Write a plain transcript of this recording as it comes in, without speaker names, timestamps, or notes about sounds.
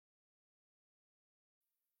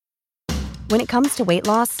When it comes to weight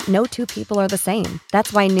loss, no two people are the same.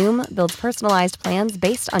 That's why Noom builds personalized plans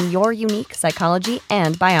based on your unique psychology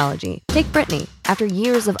and biology. Take Brittany. After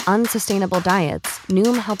years of unsustainable diets,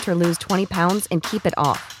 Noom helped her lose 20 pounds and keep it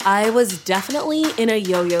off. I was definitely in a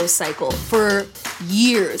yo-yo cycle for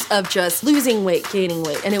years of just losing weight, gaining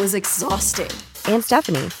weight, and it was exhausting. And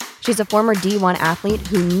Stephanie. She's a former D1 athlete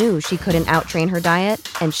who knew she couldn't outtrain her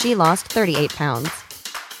diet, and she lost 38 pounds.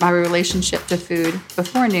 My relationship to food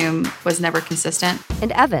before Noom was never consistent.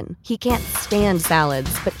 And Evan, he can't stand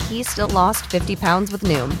salads, but he still lost 50 pounds with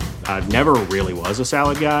Noom. I never really was a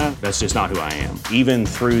salad guy. That's just not who I am. Even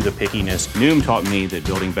through the pickiness, Noom taught me that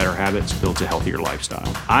building better habits builds a healthier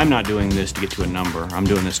lifestyle. I'm not doing this to get to a number. I'm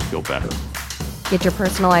doing this to feel better. Get your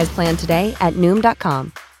personalized plan today at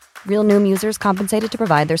Noom.com. Real Noom users compensated to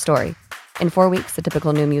provide their story. In 4 weeks, the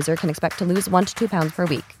typical Noom user can expect to lose 1 to 2 pounds per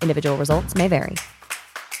week. Individual results may vary.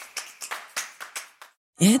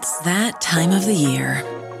 It's that time of the year.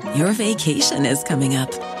 Your vacation is coming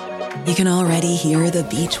up. You can already hear the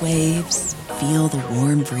beach waves, feel the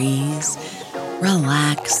warm breeze,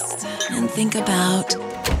 relax, and think about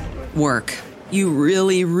work. You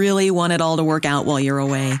really, really want it all to work out while you're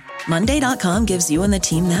away. Monday.com gives you and the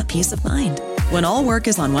team that peace of mind. When all work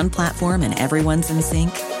is on one platform and everyone's in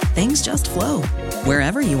sync, things just flow.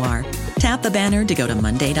 Wherever you are, tap the banner to go to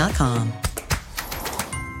Monday.com.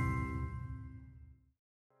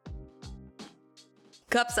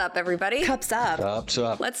 Cups up, everybody. Cups up. Cups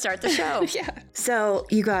up. Let's start the show. Yeah. So,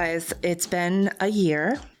 you guys, it's been a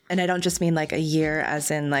year. And I don't just mean like a year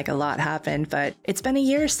as in like a lot happened, but it's been a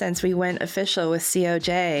year since we went official with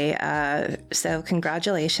COJ. So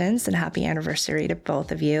congratulations and happy anniversary to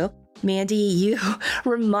both of you. Mandy, you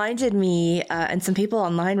reminded me, and some people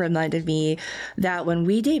online reminded me, that when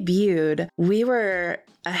we debuted, we were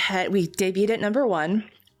ahead. We debuted at #1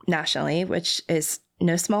 nationally, which is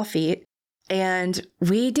no small feat. And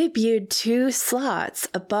we debuted 2 slots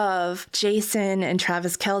above Jason and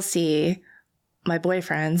Travis Kelce, my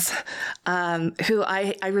boyfriends, who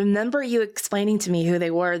I remember you explaining to me who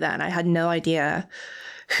they were then. I had no idea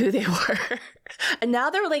who they were. And now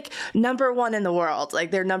they're like #1 in the world.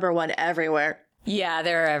 Like they're #1 everywhere. Yeah,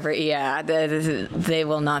 they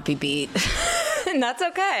will not be beat. And that's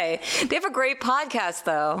okay. They have a great podcast,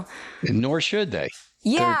 though. Nor should they.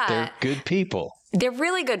 Yeah. They're good people. They're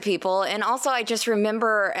really good people. And also, I just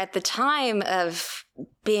remember at the time of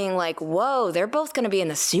being like, whoa, they're both going to be in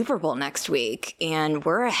the Super Bowl next week, and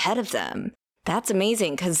we're ahead of them. That's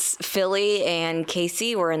amazing because Philly and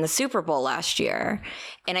KC were in the Super Bowl last year.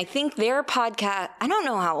 And I think their podcast, I don't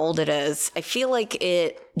know how old it is. I feel like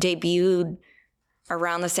it debuted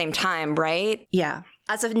around the same time, right? Yeah.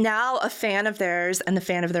 As of now, a fan of theirs and a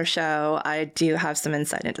fan of their show, I do have some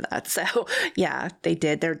insight into that. So yeah, they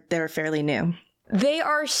did. They're fairly new. They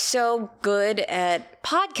are so good at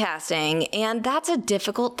podcasting, and that's a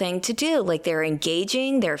difficult thing to do. Like, they're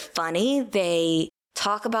engaging, they're funny, they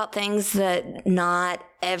talk about things that not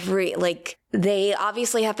every, like, they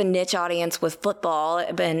obviously have a niche audience with football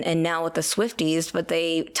and now with the Swifties, but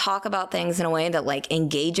they talk about things in a way that like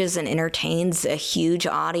engages and entertains a huge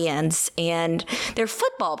audience. And they're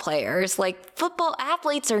football players. Like, football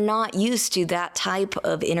athletes are not used to that type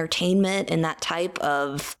of entertainment and that type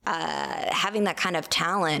of having that kind of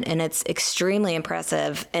talent. And it's extremely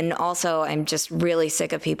impressive. And also, I'm just really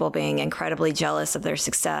sick of people being incredibly jealous of their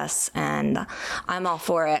success. And I'm all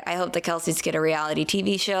for it. I hope the Kelceys get a reality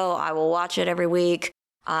TV show. I will watch it every week.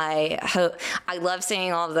 I love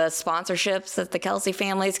seeing all the sponsorships that the Kelce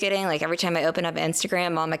family's getting. Like, every time I open up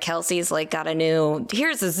Instagram, Mama Kelsey's like got a new,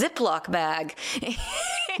 here's a Ziploc bag.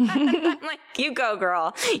 And I'm like, you go,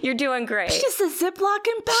 girl. You're doing great. She's a Ziploc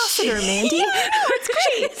ambassador, Mandy. Yeah,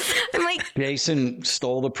 it's great. I'm like, Jason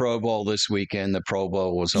stole the Pro Bowl this weekend. The Pro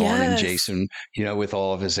Bowl was on, and Jason, with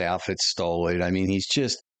all of his outfits, stole it. I mean, he's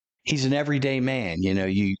an everyday man.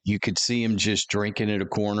 You could see him just drinking at a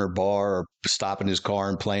corner bar or stopping his car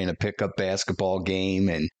and playing a pickup basketball game.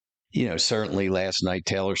 And, certainly last night,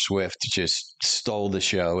 Taylor Swift just stole the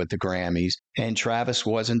show at the Grammys, and Travis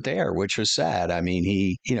wasn't there, which was sad. I mean,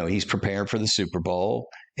 he's preparing for the Super Bowl,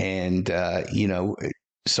 and,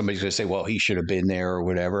 somebody's going to say, well, he should have been there or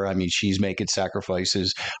whatever. I mean, she's making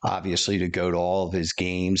sacrifices, obviously, to go to all of his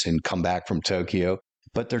games and come back from Tokyo.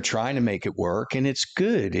 But they're trying to make it work, and it's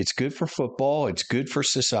good. It's good for football. It's good for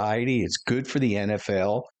society. It's good for the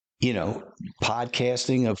NFL.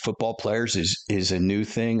 Podcasting of football players is a new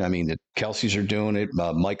thing. I mean, the Kelceys are doing it.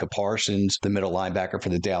 Micah Parsons, the middle linebacker for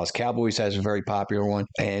the Dallas Cowboys, has a very popular one.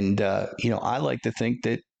 And, I like to think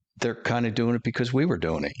that they're kind of doing it because we were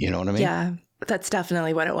doing it. You know what I mean? Yeah. That's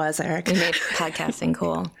definitely what it was, Eric. We made podcasting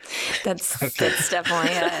cool. That's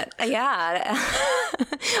definitely it. Yeah.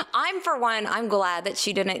 I'm glad that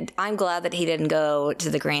he didn't go to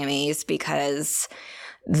the Grammys, because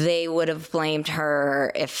they would have blamed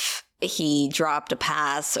her if he dropped a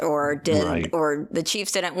pass or or the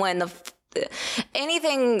Chiefs didn't win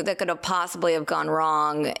anything that could have possibly have gone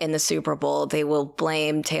wrong in the Super Bowl. They will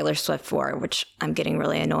blame Taylor Swift for, which I'm getting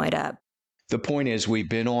really annoyed at. The point is, we've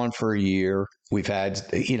been on for a year. We've had,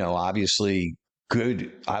 obviously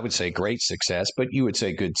good, I would say great success, but you would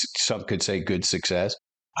say good, some could say good success.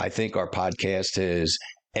 I think our podcast has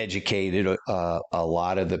educated a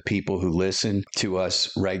lot of the people who listen to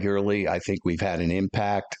us regularly. I think we've had an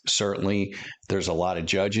impact. Certainly, there's a lot of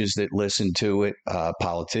judges that listen to it.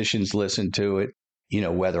 Politicians listen to it.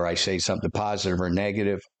 Whether I say something positive or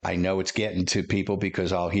negative, I know it's getting to people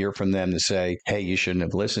because I'll hear from them to say, hey, you shouldn't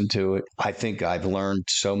have listened to it. I think I've learned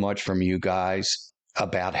so much from you guys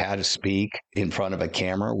about how to speak in front of a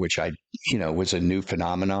camera, which was a new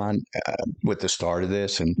phenomenon with the start of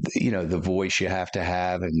this, and, the voice you have to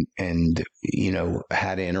have and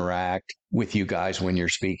how to interact with you guys when you're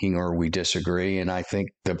speaking or we disagree. And I think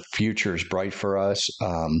the future is bright for us.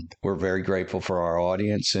 We're very grateful for our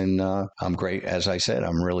audience, and I'm great. As I said,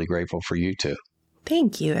 I'm really grateful for you too.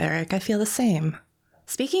 Thank you, Eric. I feel the same.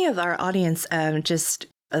 Speaking of our audience, just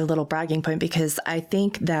a little bragging point, because I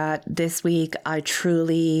think that this week I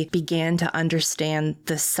truly began to understand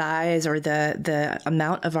the size or the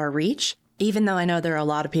amount of our reach. Even though I know there are a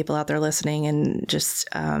lot of people out there listening and just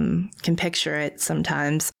can picture it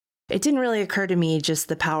sometimes, it didn't really occur to me just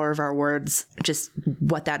the power of our words, just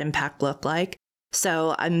what that impact looked like.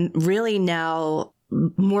 So I'm really now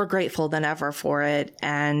more grateful than ever for it.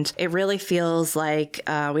 And it really feels like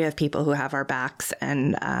we have people who have our backs.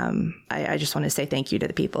 And I just want to say thank you to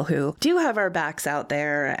the people who do have our backs out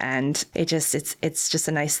there. And it's just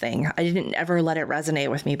a nice thing. I didn't ever let it resonate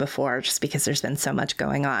with me before, just because there's been so much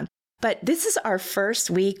going on. But this is our first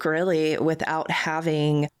week really without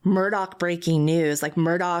having Murdaugh breaking news, like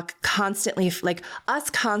Murdaugh constantly, like us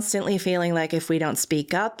constantly feeling like if we don't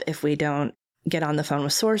speak up, if we don't get on the phone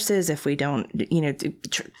with sources, if we don't,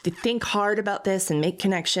 think hard about this and make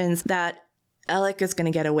connections, that Alec is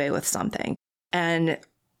going to get away with something. And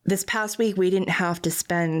this past week, we didn't have to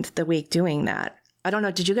spend the week doing that. I don't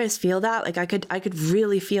know. Did you guys feel that? Like I could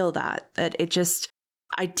really feel that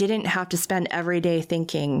I didn't have to spend every day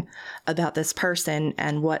thinking about this person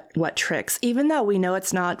and what tricks, even though we know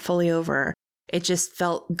it's not fully over. It just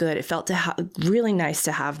felt good. It felt really nice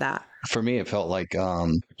to have that. For me, it felt like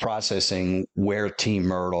processing where Team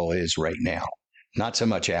Murdaugh is right now. Not so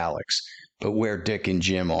much Alex, but where Dick and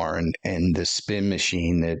Jim are, and the spin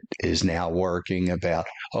machine that is now working about,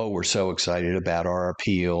 we're so excited about our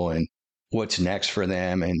appeal and what's next for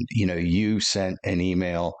them. And, you sent an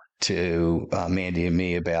email to Mandy and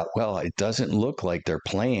me about, it doesn't look like their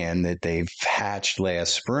plan that they've hatched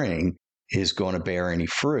last spring is going to bear any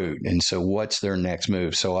fruit. And so what's their next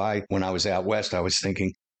move? So when I was out west, I was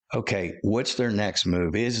thinking, okay, what's their next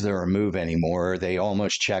move? Is there a move anymore? Are they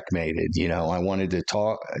almost checkmated? I wanted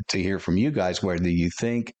to hear from you guys whether you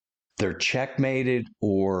think they're checkmated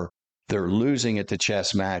or they're losing at the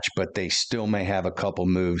chess match, but they still may have a couple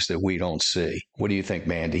moves that we don't see. What do you think,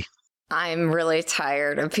 Mandy? I'm really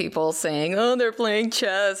tired of people saying, they're playing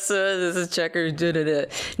chess. This is checkers.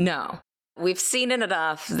 No, we've seen it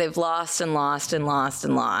enough. They've lost and lost and lost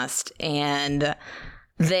and lost. And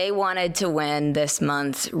they wanted to win this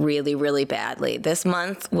month really, really badly. This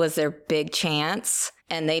month was their big chance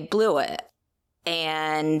and they blew it.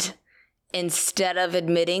 And instead of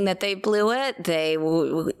admitting that they blew it,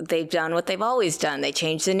 they've done what they've always done. They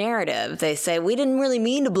changed the narrative. They say, we didn't really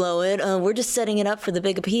mean to blow it. We're just setting it up for the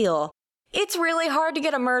big appeal. It's really hard to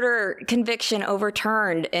get a murder conviction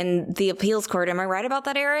overturned in the appeals court. Am I right about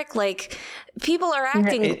that, Eric? Like, people are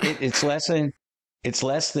acting. It's less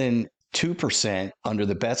than 2% under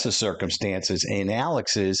the best of circumstances. In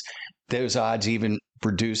Alex's, those odds even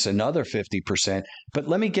produce another 50%. But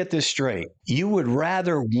let me get this straight. You would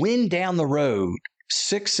rather win down the road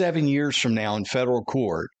 6-7 years from now in federal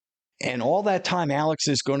court, and all that time Alex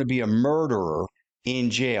is going to be a murderer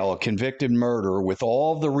in jail, a convicted murderer with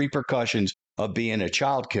all the repercussions of being a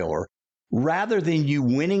child killer, rather than you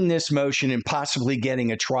winning this motion and possibly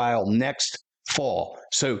getting a trial next fall.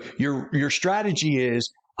 So your strategy is,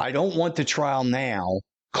 I don't want the trial now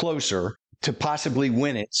closer to possibly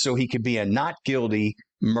win it so he could be a not guilty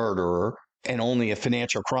murderer and only a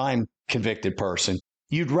financial crime convicted person.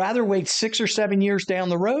 You'd rather wait 6 or 7 years down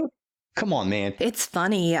the road? Come on, man. It's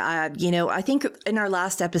funny. I think in our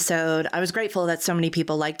last episode, I was grateful that so many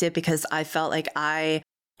people liked it because I felt like I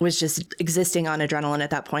was just existing on adrenaline at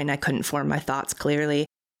that point, and I couldn't form my thoughts clearly.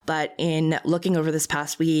 But in looking over this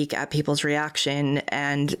past week at people's reaction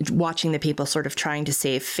and watching the people sort of trying to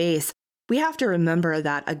save face, we have to remember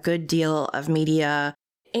that a good deal of media,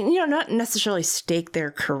 and, not necessarily stake their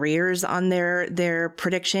careers on their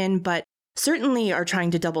prediction, but certainly are trying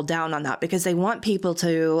to double down on that because they want people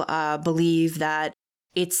to believe that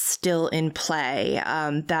it's still in play,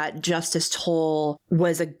 that Justice Toll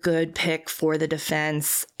was a good pick for the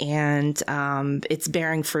defense, and it's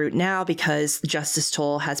bearing fruit now because Justice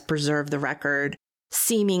Toll has preserved the record,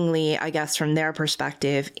 seemingly, I guess, from their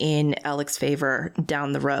perspective, in Alex's favor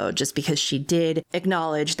down the road, just because she did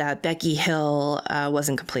acknowledge that Becky Hill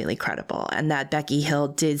wasn't completely credible, and that Becky Hill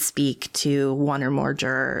did speak to one or more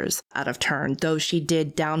jurors out of turn, though she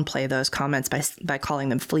did downplay those comments by calling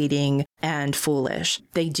them fleeting and foolish.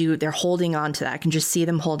 They're holding on to that. I can just see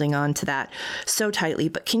them holding on to that so tightly.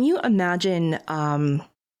 But can you imagine,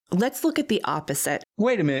 let's look at the opposite.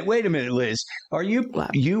 Wait a minute, Liz.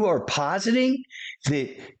 You are positing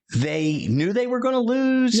that they knew they were going to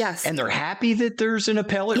lose? Yes. And they're happy that there's an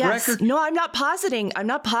appellate record? No, I'm not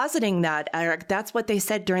positing that, Eric. That's what they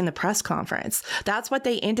said during the press conference. That's what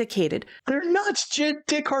they indicated. They're nuts.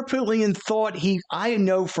 Dick Harpootlian thought I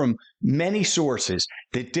know from many sources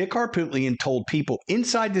that Dick Harpootlian told people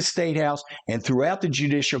inside the State House and throughout the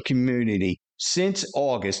judicial community since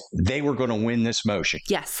August, they were going to win this motion.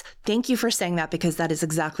 Yes. Thank you for saying that, because that is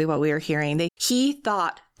exactly what we are hearing. He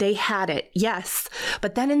thought they had it. Yes.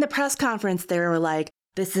 But then in the press conference, they were like,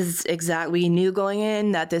 this is we knew going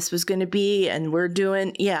in that this was going to be, and we're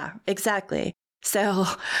doing. Yeah, exactly. So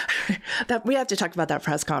that we have to talk about that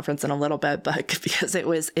press conference in a little bit, but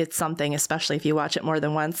because it's something, especially if you watch it more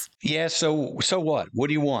than once. Yeah. So what? What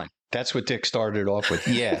do you want? That's what Dick started off with.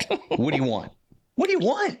 Yeah. What do you want? What do you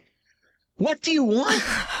want? What do you want?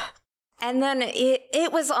 And then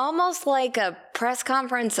it was almost like a press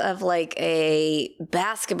conference of like a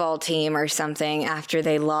basketball team or something after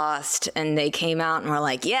they lost, and they came out and were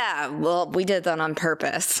like, yeah, well, we did that on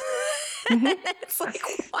purpose. Mm-hmm. It's like,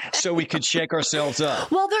 what? So we could shake ourselves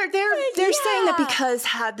up. Well, they're saying that because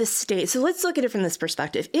had the state, so let's look at it from this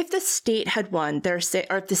perspective. If the state had won,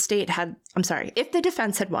 if the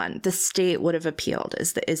defense had won, the state would have appealed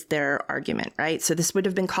is their argument, right? So this would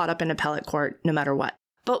have been caught up in appellate court no matter what.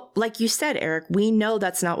 But like you said, Eric, we know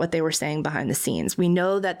that's not what they were saying behind the scenes. We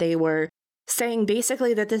know that they were saying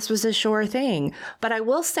basically that this was a sure thing. But I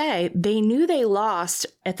will say they knew they lost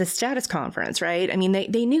at the status conference, right? I mean,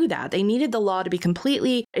 they knew that. They needed the law to be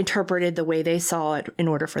completely interpreted the way they saw it in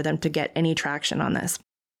order for them to get any traction on this.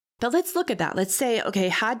 But let's look at that. Let's say, okay,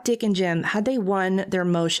 had Dick and Jim, had they won their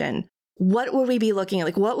motion, what would we be looking at?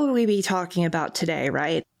 Like, what would we be talking about today,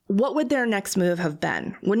 right? What would their next move have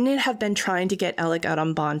been? Wouldn't it have been trying to get Alec out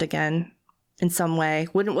on bond again in some way?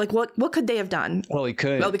 What could they have done? Well, he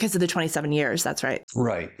could. Well, because of the 27 years. That's right.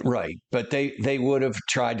 Right. But they would have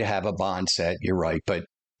tried to have a bond set. You're right. But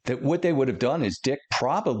what they would have done is Dick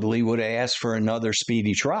probably would have asked for another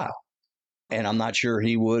speedy trial. And I'm not sure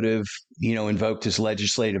he would have, invoked his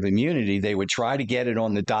legislative immunity. They would try to get it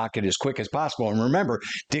on the docket as quick as possible. And remember,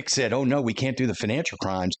 Dick said, oh, no, we can't do the financial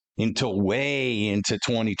crimes until way into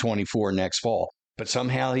 2024 next fall. But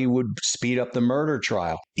somehow he would speed up the murder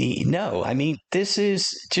trial. This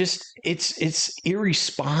is just, it's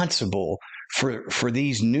irresponsible for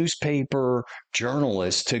these newspaper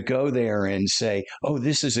journalists to go there and say, oh,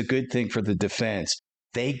 this is a good thing for the defense.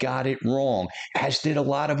 They got it wrong, as did a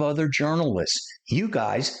lot of other journalists. You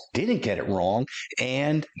guys didn't get it wrong,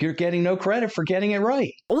 and you're getting no credit for getting it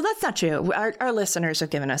right. Well, that's not true. Our listeners have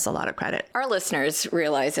given us a lot of credit. Our listeners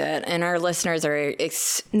realize it, and our listeners are...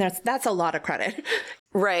 That's a lot of credit.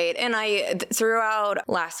 Right. And throughout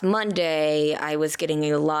last Monday, I was getting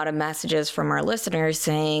a lot of messages from our listeners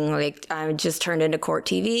saying, like, I just turned into court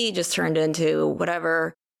TV, just turned into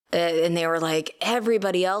whatever. And they were like,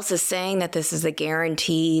 everybody else is saying that this is a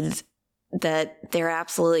guaranteed, that they're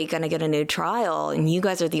absolutely going to get a new trial. And you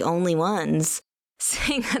guys are the only ones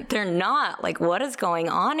saying that they're not. Like, what is going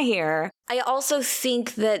on here? I also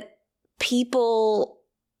think that people,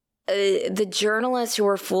 the journalists who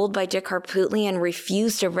were fooled by Dick Harpootlian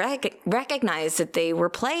refused to recognize that they were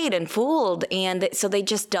played and fooled. And so they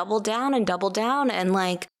just doubled down. And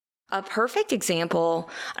like, a perfect example,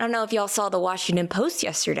 I don't know if y'all saw the Washington Post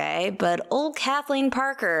yesterday, but old Kathleen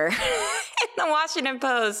Parker in the Washington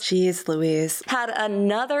Post. Jeez Louise. Had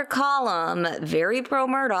another column, very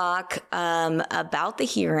pro-Murdaugh, about the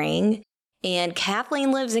hearing. And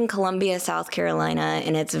Kathleen lives in Columbia, South Carolina,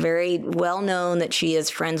 and it's very well known that she is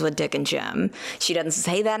friends with Dick and Jim. She doesn't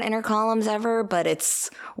say that in her columns ever, but it's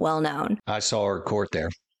well known. I saw her in court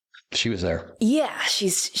there. She was there. Yeah,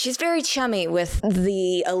 she's very chummy with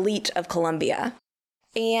the elite of Colombia.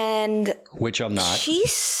 And which I'm not.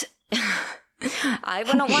 She's I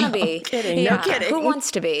wouldn't want to be. No kidding. Who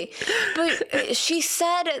wants to be? But she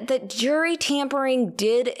said that jury tampering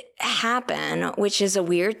did happen, which is a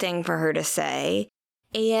weird thing for her to say.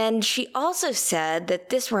 And she also said that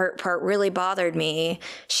this part really bothered me.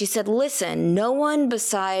 She said, listen, no one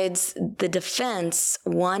besides the defense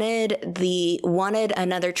wanted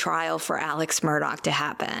another trial for Alex Murdaugh to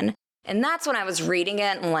happen. And that's when I was reading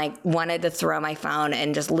it and like wanted to throw my phone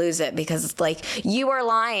and just lose it, because it's like, you are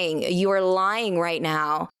lying. You are lying right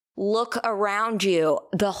now. Look around you.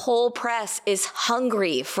 The whole press is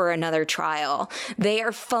hungry for another trial. They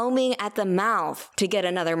are foaming at the mouth to get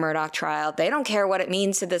another Murdaugh trial. They don't care what it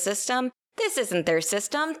means to the system. This isn't their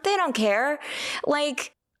system. They don't care.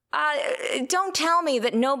 Like, don't tell me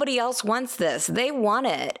that nobody else wants this. They want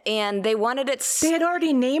it, and they wanted it. They had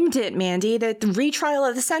already named it, Mandy, the retrial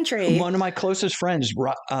of the century. One of my closest friends,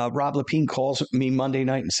 Rob Lapine, calls me Monday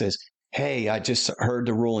night and says, hey, I just heard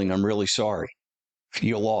the ruling. I'm really sorry.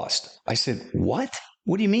 You lost. I said, what?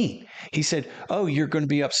 What do you mean? He said, oh, you're going to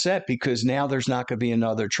be upset because now there's not going to be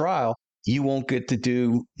another trial. You won't get to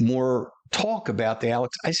do more talk about the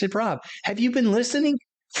Alex. I said, Rob, have you been listening?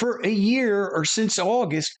 For a year or since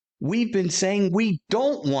August, we've been saying we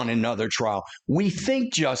don't want another trial. We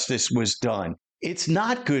think justice was done. It's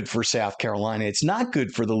not good for South Carolina. It's not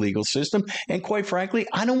good for the legal system. And quite frankly,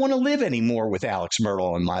 I don't want to live anymore with Alex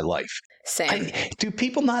Murdaugh in my life. Same. Do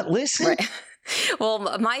people not listen? Right.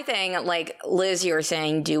 Well, my thing, like Liz, you were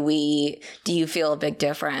saying, do you feel a big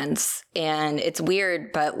difference? And it's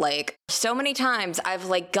weird, but like so many times I've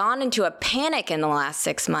like gone into a panic in the last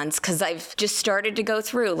 6 months because I've just started to go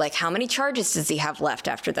through like, how many charges does he have left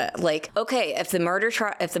after that? Like, okay, if the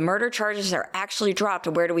murder charges are actually dropped,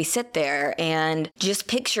 where do we sit there? And just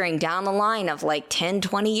picturing down the line of like 10,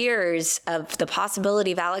 20 years of the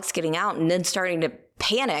possibility of Alex getting out, and then starting to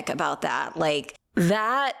panic about that. Like,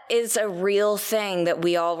 that is a real thing that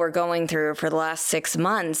we all were going through for the last 6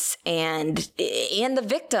 months. And the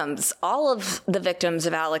victims, all of the victims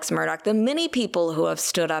of Alex Murdaugh, the many people who have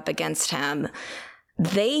stood up against him,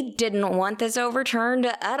 they didn't want this overturned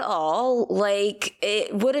at all. Like,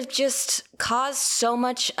 it would have just caused so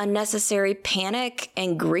much unnecessary panic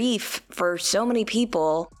and grief for so many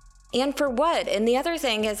people. And for what? And the other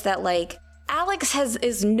thing is that, like, Alex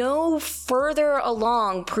is no further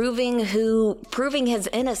along proving his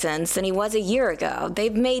innocence than he was a year ago.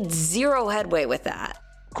 They've made zero headway with that.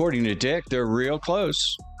 According to Dick, they're real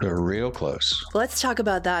close. They're real close. Let's talk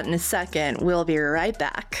about that in a second. We'll be right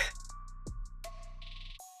back.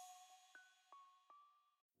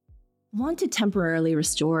 Want to temporarily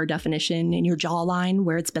restore definition in your jawline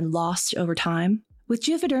where it's been lost over time? With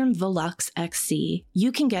Juvederm Volux XC,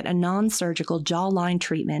 you can get a non-surgical jawline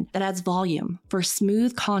treatment that adds volume for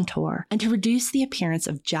smooth contour and to reduce the appearance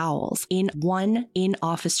of jowls in one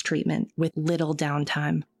in-office treatment with little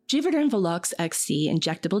downtime. Juvederm Volux XC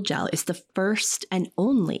injectable gel is the first and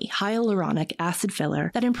only hyaluronic acid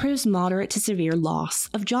filler that improves moderate to severe loss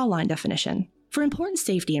of jawline definition. For important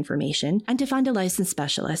safety information and to find a licensed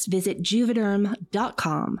specialist, visit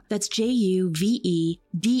juvederm.com. That's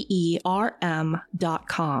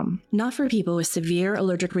JUVEDERM.com. Not for people with severe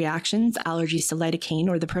allergic reactions, allergies to lidocaine,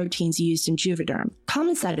 or the proteins used in Juvederm.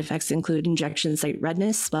 Common side effects include injection site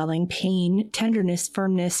redness, swelling, pain, tenderness,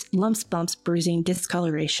 firmness, lumps, bumps, bruising,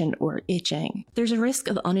 discoloration, or itching. There's a risk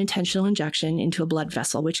of unintentional injection into a blood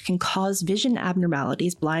vessel, which can cause vision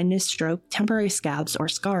abnormalities, blindness, stroke, temporary scabs, or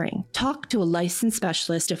scarring. Talk to a licensed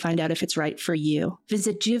specialist to find out if it's right for you.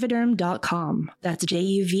 Visit juvederm.com. That's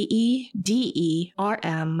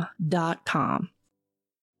JUVEDERM.com.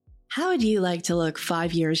 How would you like to look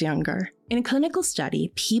 5 years younger? In a clinical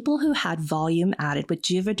study, people who had volume added with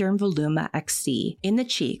Juvederm Voluma XC in the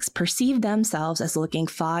cheeks perceived themselves as looking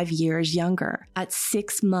 5 years younger at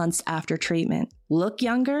 6 months after treatment. Look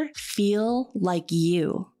younger, feel like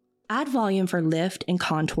you. Add volume for lift and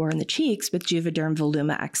contour in the cheeks with Juvederm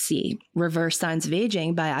Voluma XC. Reverse signs of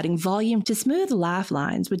aging by adding volume to smooth laugh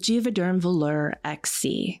lines with Juvederm Volure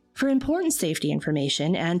XC. For important safety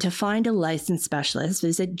information and to find a licensed specialist,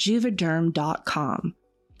 visit juvederm.com.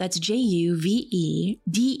 That's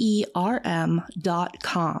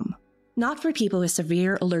JUVEDERM.com. Not for people with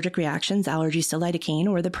severe allergic reactions, allergies to lidocaine,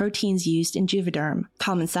 or the proteins used in Juvederm.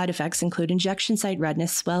 Common side effects include injection site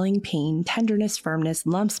redness, swelling, pain, tenderness, firmness,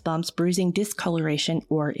 lumps, bumps, bruising, discoloration,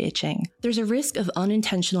 or itching. There's a risk of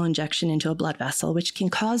unintentional injection into a blood vessel, which can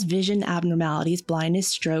cause vision abnormalities, blindness,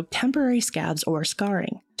 stroke, temporary scabs, or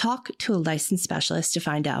scarring. Talk to a licensed specialist to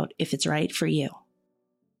find out if it's right for you.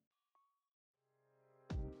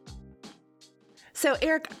 So,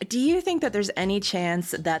 Eric, do you think that there's any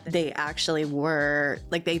chance that they actually were,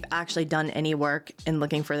 like, they've actually done any work in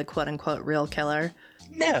looking for the quote unquote real killer?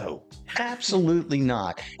 No, absolutely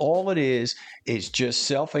not. All it is just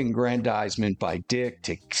self-aggrandizement by Dick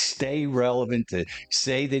to stay relevant, to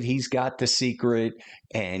say that he's got the secret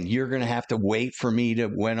and you're going to have to wait for me to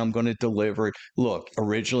when I'm going to deliver it. Look,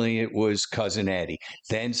 originally it was Cousin Eddie.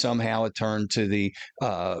 Then somehow it turned to the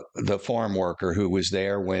farm worker who was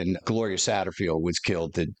there when Gloria Satterfield was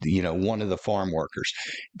killed, one of the farm workers.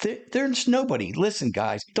 There's nobody. Listen,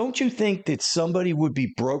 guys, don't you think that somebody would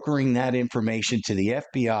be brokering that information to the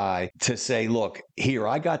FBI to say, look, here,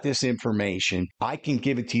 I got this information. I can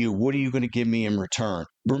give it to you. What are you going to give me in return?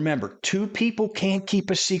 Remember, two people can't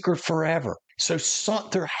keep a secret forever. So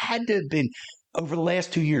there had to have been, over the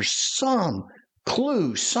last 2 years, some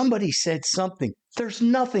clue. Somebody said something. There's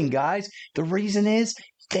nothing, guys. The reason is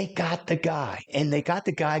they got the guy. And they got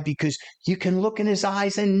the guy because you can look in his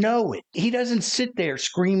eyes and know it. He doesn't sit there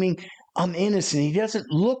screaming, I'm innocent. He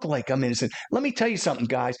doesn't look like I'm innocent. Let me tell you something,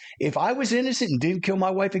 guys. If I was innocent and didn't kill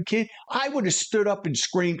my wife and kid, I would have stood up and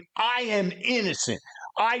screamed, I am innocent.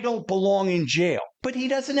 I don't belong in jail. But he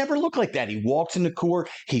doesn't ever look like that. He walks into court.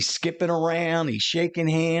 He's skipping around. He's shaking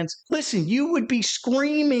hands. Listen, you would be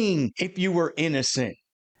screaming if you were innocent.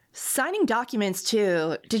 Signing documents,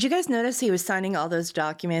 too. Did you guys notice he was signing all those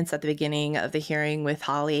documents at the beginning of the hearing with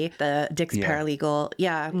Holly, the Dick's paralegal?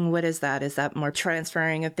 Yeah. What is that? Is that more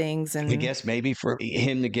transferring of things? And I guess maybe for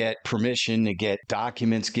him to get permission to get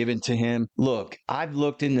documents given to him. Look, I've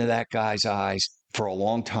looked into that guy's eyes for a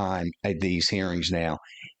long time at these hearings now.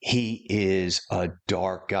 He is a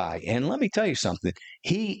dark guy. And let me tell you something.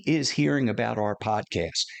 He is hearing about our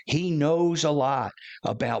podcast. He knows a lot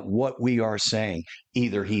about what we are saying.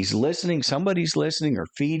 Either he's listening, somebody's listening, or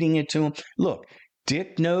feeding it to him. Look,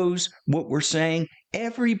 Dick knows what we're saying.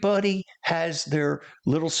 Everybody has their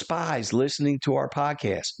little spies listening to our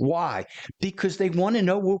podcast. Why? Because they want to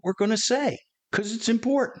know what we're going to say. Because it's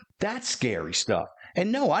important. That's scary stuff. And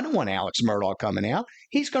no, I don't want Alex Murdaugh coming out.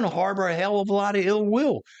 He's going to harbor a hell of a lot of ill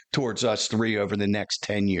will towards us three over the next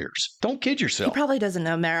 10 years. Don't kid yourself. He probably doesn't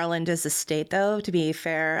know Maryland is a state, though, to be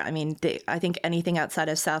fair. I mean, I think anything outside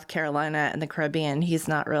of South Carolina and the Caribbean, he's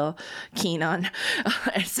not real keen on.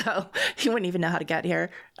 So he wouldn't even know how to get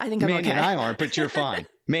here. I think I'm okay. Mandy and I aren't, but you're fine.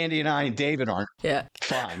 Mandy and I and David aren't. Yeah.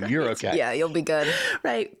 Fine. You're okay. Yeah, you'll be good.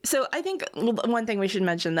 Right. So I think one thing we should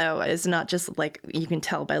mention, though, is not just like you can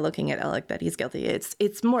tell by looking at Alec that he's guilty.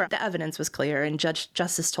 It's more the evidence was clear, and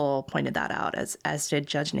Justice Toll pointed that out, as did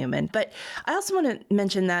Judge Newman. But I also want to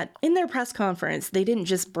mention that in their press conference, they didn't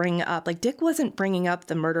just bring up, like Dick wasn't bringing up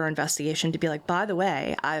the murder investigation to be like, by the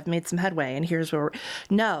way, I've made some headway and here's where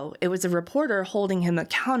no, it was a reporter holding him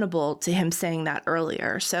accountable to him saying that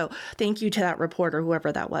earlier. So thank you to that reporter,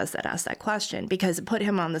 whoever that was that asked that question, because it put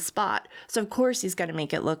him on the spot. So of course he's got to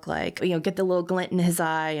make it look like, get the little glint in his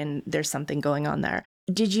eye and there's something going on there.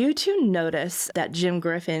 Did you two notice that Jim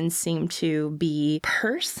Griffin seemed to be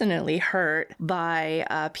personally hurt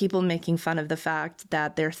by people making fun of the fact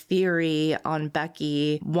that their theory on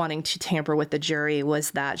Becky wanting to tamper with the jury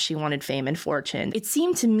was that she wanted fame and fortune? It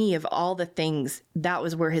seemed to me, of all the things, that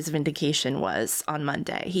was where his vindication was on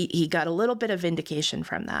Monday. He got a little bit of vindication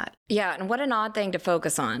from that. Yeah, and what an odd thing to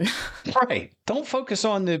focus on. Right. Don't focus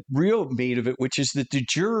on the real meat of it, which is that the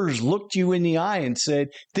jurors looked you in the eye and said,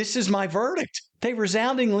 this is my verdict. They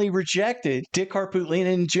resoundingly rejected Dick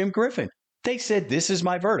Harpootlian and Jim Griffin. They said, this is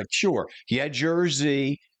my verdict. Sure, you had Juror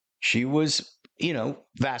Z. She was,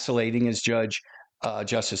 vacillating, as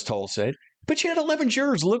Justice Toll said. But you had 11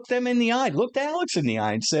 jurors look them in the eye, looked Alex in the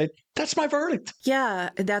eye and said, that's my verdict. Yeah,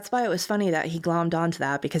 that's why it was funny that he glommed onto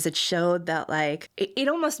that, because it showed that, it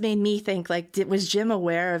almost made me think, was Jim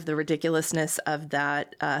aware of the ridiculousness of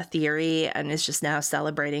that theory and is just now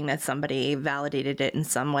celebrating that somebody validated it in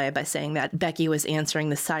some way by saying that Becky was answering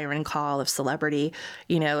the siren call of celebrity?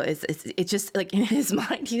 It's just like in his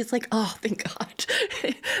mind, he was like, oh, thank God.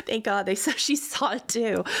 Thank God she saw it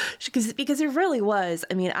too. Because it really was.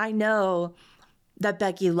 I mean, I know that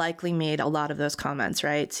Becky likely made a lot of those comments,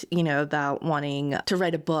 right? About wanting to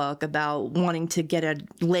write a book, about wanting to get a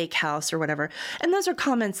lake house or whatever. And those are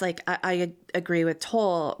comments, I agree with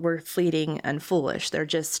Toll, were fleeting and foolish. They're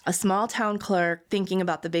just a small town clerk thinking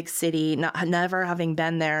about the big city, never having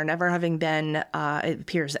been there, never having been, it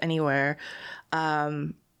appears, anywhere.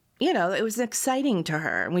 It was exciting to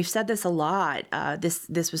her. And we've said this a lot.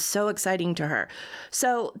 This was so exciting to her.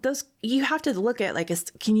 So you have to look at,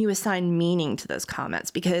 can you assign meaning to those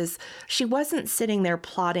comments? Because she wasn't sitting there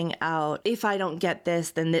plotting out, if I don't get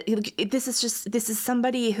this, then this is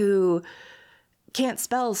somebody who can't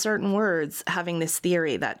spell certain words, having this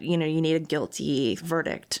theory that, you need a guilty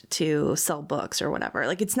verdict to sell books or whatever.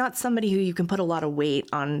 Like, it's not somebody who you can put a lot of weight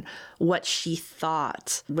on what she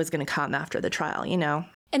thought was going to come after the trial,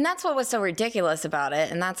 And that's what was so ridiculous about it.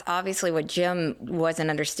 And that's obviously what Jim wasn't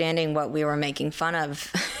understanding what we were making fun of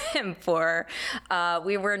him for.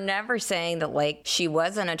 We were never saying that, like, she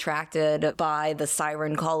wasn't attracted by the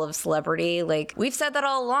siren call of celebrity. Like, we've said that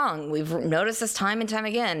all along. We've noticed this time and time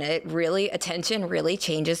again. Attention really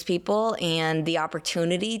changes people, and the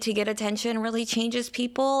opportunity to get attention really changes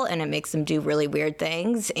people, and it makes them do really weird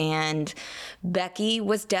things. And Becky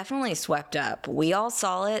was definitely swept up. We all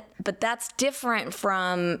saw it, but that's different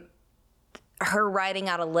from her writing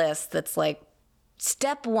out a list that's like,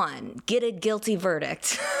 step 1, get a guilty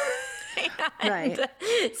verdict. Right.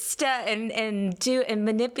 And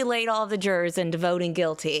manipulate all the jurors into voting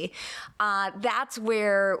guilty. That's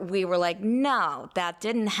where we were like, no, that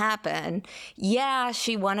didn't happen. Yeah,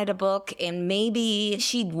 she wanted a book, and maybe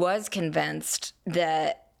she was convinced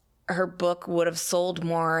that her book would have sold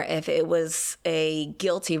more if it was a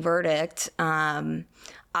guilty verdict.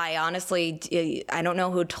 I honestly, I don't know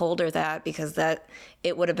who told her that, because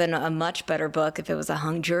it would have been a much better book if it was a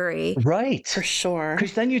hung jury. Right. For sure.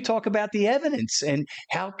 Because then you talk about the evidence and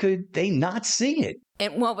how could they not see it?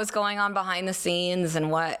 And what was going on behind the scenes and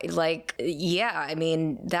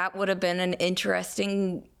that would have been an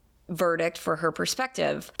interesting verdict for her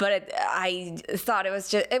perspective. But I thought it was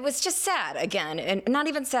just sad again, and not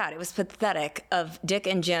even sad. It was pathetic of Dick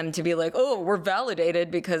and Jim to be like, oh, we're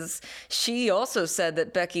validated because she also said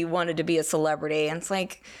that Becky wanted to be a celebrity. And it's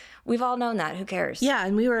like, we've all known that. Who cares? Yeah,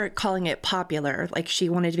 and we were calling it popular. Like, she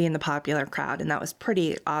wanted to be in the popular crowd, and that was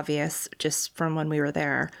pretty obvious just from when we were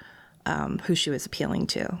there, who she was appealing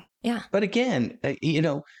to. Yeah. But again,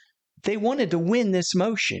 they wanted to win this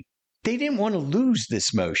motion. They didn't want to lose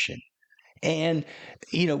this motion. And,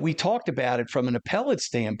 we talked about it from an appellate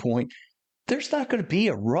standpoint. There's not going to be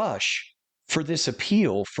a rush for this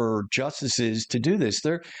appeal for justices to do this.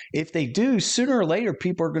 If they do, sooner or later,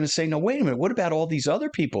 people are going to say, no, wait a minute, what about all these other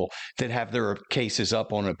people that have their cases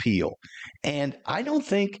up on appeal? And I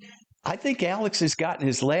think Alex has gotten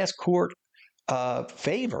his last court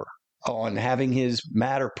favor on having his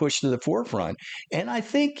matter pushed to the forefront. And I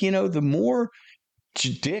think, the more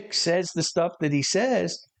Dick says the stuff that he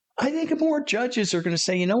says, I think more judges are going to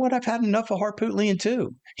say, you know what, I've had enough of Harpootlian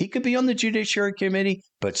too. He could be on the Judiciary Committee,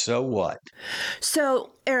 but so what?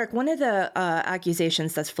 So, Eric, one of the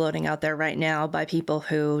accusations that's floating out there right now by people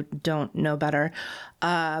who don't know better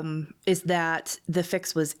is that the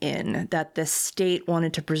fix was in, that the state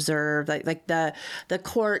wanted to preserve, like the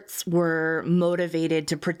courts were motivated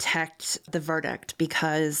to protect the verdict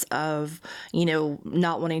because of,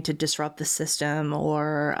 not wanting to disrupt the system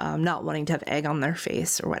or not wanting to have egg on their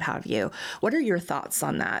face or what have you. What are your thoughts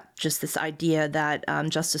on that? Just this idea that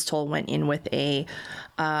Justice Toll went in with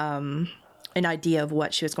an idea of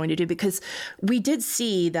what she was going to do, because we did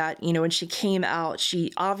see that, when she came out,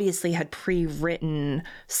 she obviously had pre-written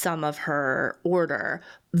some of her order,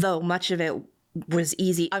 though much of it was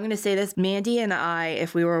easy. I'm going to say this, Mandy and I,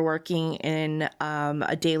 if we were working in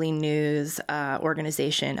a daily news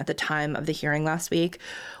organization at the time of the hearing last week,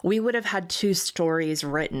 we would have had 2 stories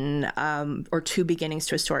written or 2 beginnings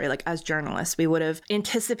to a story. Like, as journalists, we would have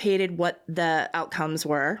anticipated what the outcomes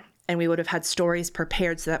were, and we would have had stories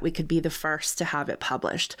prepared so that we could be the first to have it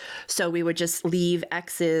published. So we would just leave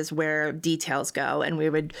X's where details go, and we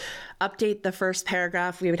would update the first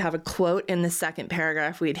paragraph. We would have a quote in the second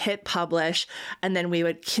paragraph. We'd hit publish, and then we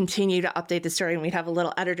would continue to update the story, and we'd have a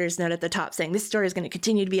little editor's note at the top saying this story is going to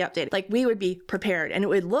continue to be updated. Like, we would be prepared, and it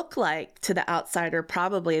would look like to the outsider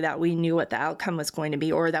probably that we knew what the outcome was going to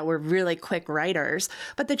be, or that we're really quick writers.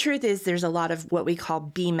 But the truth is there's a lot of what we call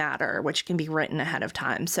B matter, which can be written ahead of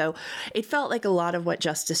time. So it felt like a lot of what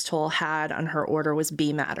Justice Toll had on her order was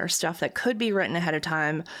B matter, stuff that could be written ahead of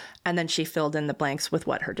time, and then she filled in the blanks with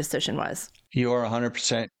what her decision was. You are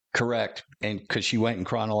 100% correct, and because she went in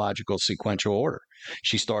chronological sequential order.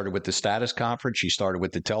 She started with the status conference. She started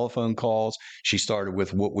with the telephone calls. She started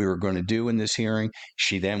with what we were going to do in this hearing.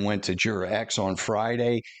 She then went to Juror X on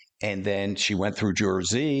Friday, and then she went through Juror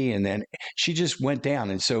Z, and then she just went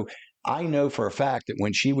down. And so I know for a fact that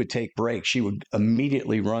when she would take breaks, she would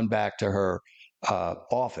immediately run back to her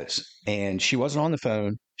office, and she wasn't on the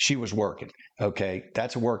phone. She was working. Okay.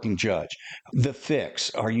 That's a working judge. The fix.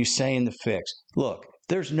 Are you saying the fix? Look,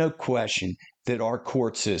 there's no question that our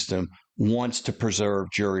court system wants to preserve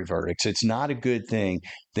jury verdicts. It's not a good thing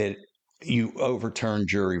that you overturn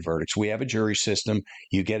jury verdicts. We have a jury system.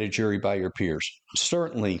 You get a jury by your peers.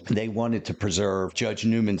 Certainly, they wanted to preserve Judge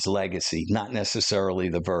Newman's legacy, not necessarily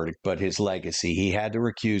the verdict, but his legacy. He had to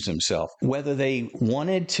recuse himself. Whether they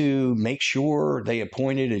wanted to make sure they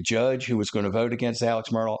appointed a judge who was going to vote against Alex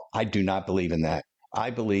Murdaugh, I do not believe in that. I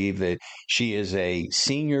believe that she is a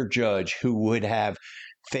senior judge who would have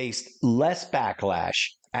faced less backlash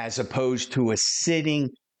as opposed to a sitting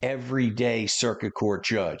everyday circuit court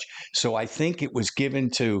judge. So I think it was given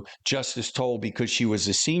to Justice Toll because she was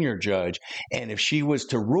a senior judge. And if she was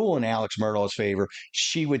to rule in Alex Murdaugh's favor,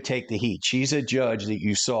 she would take the heat. She's a judge that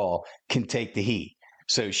you saw can take the heat.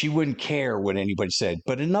 So she wouldn't care what anybody said.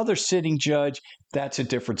 But another sitting judge, that's a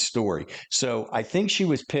different story. So I think she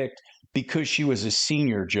was picked because she was a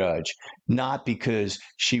senior judge, not because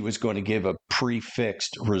she was going to give a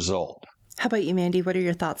prefixed result. How about you, Mandy? What are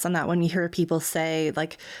your thoughts on that when you hear people say,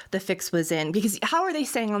 like, the fix was in? Because how are they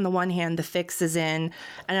saying on the one hand, the fix is in,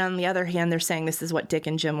 and on the other hand, they're saying this is what Dick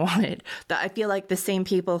and Jim wanted? I feel like the same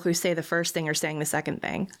people who say the first thing are saying the second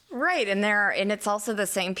thing. Right. And it's also the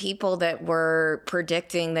same people that were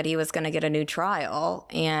predicting that he was going to get a new trial.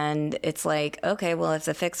 And it's like, okay, well, if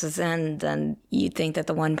the fix is in, then you'd think that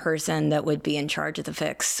the one person that would be in charge of the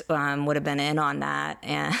fix would have been in on that.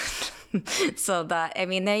 And so that, I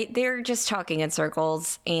mean, they're just talking in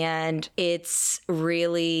circles, and it's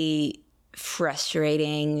really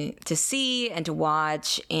frustrating to see and to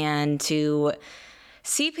watch and to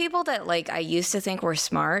see people that, like, I used to think were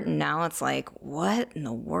smart, and now it's like, what in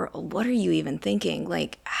the world? What are you even thinking?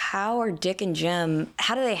 Like, how are Dick and Jim,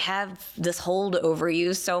 how do they have this hold over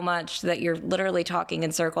you so much that you're literally talking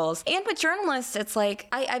in circles? And with journalists, it's like,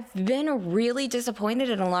 I've been really disappointed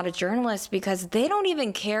in a lot of journalists because they don't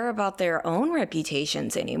even care about their own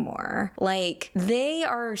reputations anymore. Like, they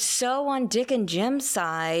are so on Dick and Jim's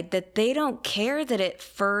side that they don't care that it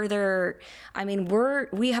further, I mean,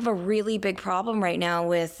 we have a really big problem right now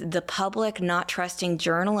with the public not trusting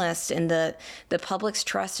journalists and the public's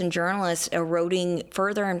trust in journalists eroding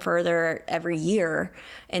further and further every year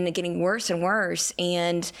and getting worse and worse.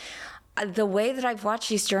 And the way that I've watched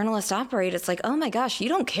these journalists operate, it's like, oh my gosh, you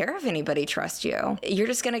don't care if anybody trusts you. You're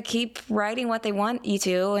just going to keep writing what they want you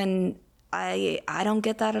to. And I don't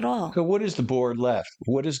get that at all. So what is the board left?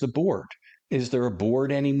 What is the board? Is there a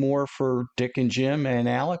board anymore for Dick and Jim and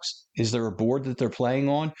Alex? Is there a board that they're playing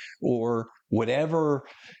on? Or whatever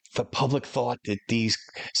the public thought that these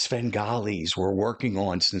Svengalis were working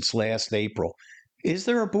on since last April? Is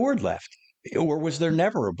there a board left? Or was there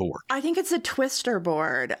never a board? I think it's a Twister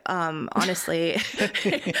board, honestly. I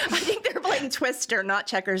think they're playing Twister, not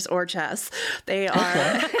checkers or chess. They are.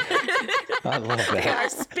 I love that. They are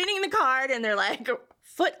spinning the card and they're like,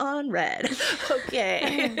 foot on red.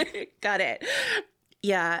 Okay, got it.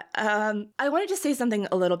 Yeah, I wanted to say something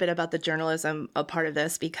a little bit about the journalism a part of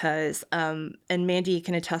this because, and Mandy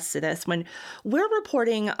can attest to this, when we're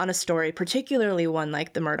reporting on a story, particularly one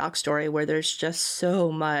like the Murdaugh story where there's just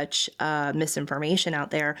so much misinformation out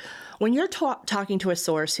there, when you're talking to a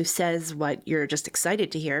source who says what you're just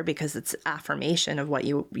excited to hear because it's affirmation of what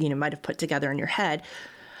you might have put together in your head,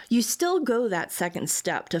 you still go that second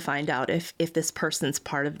step to find out if this person's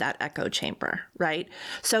part of that echo chamber, right?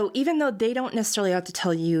 So even though they don't necessarily have to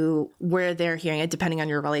tell you where they're hearing it, depending on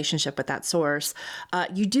your relationship with that source,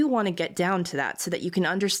 you do want to get down to that so that you can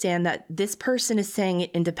understand that this person is saying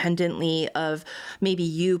it independently of maybe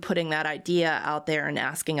you putting that idea out there and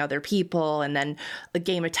asking other people, and then a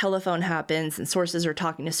game of telephone happens and sources are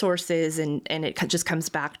talking to sources and it just comes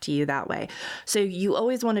back to you that way. So you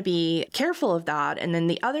always want to be careful of that. And then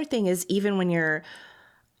the other thing is, even when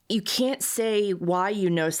you can't say why you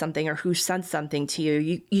know something or who sent something to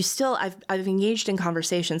you, you still, I've engaged in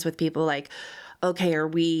conversations with people like, okay,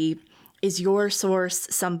 is your source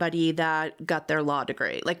somebody that got their law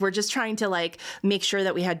degree? Like, we're just trying to like make sure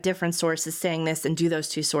that we had different sources saying this, and do those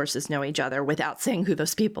two sources know each other without saying who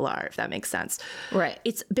those people are, if that makes sense. Right.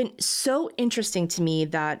 It's been so interesting to me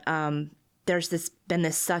that there's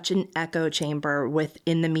been such an echo chamber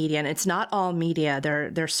within the media, and it's not all media.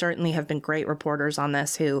 There certainly have been great reporters on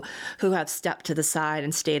this who have stepped to the side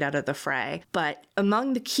and stayed out of the fray. But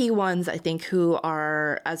among the key ones, I think, who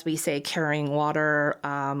are, as we say, carrying water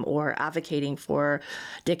or advocating for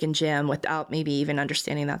Dick and Jim without maybe even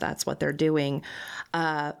understanding that that's what they're doing,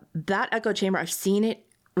 that echo chamber, I've seen it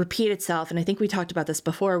repeat itself. And I think we talked about this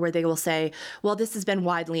before, where they will say, well, this has been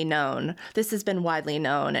widely known. This has been widely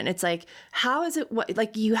known. And it's like, how is it,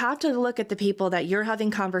 like, you have to look at the people that you're having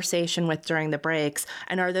conversation with during the breaks.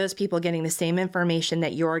 And are those people getting the same information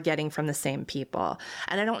that you're getting from the same people?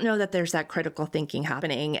 And I don't know that there's that critical thinking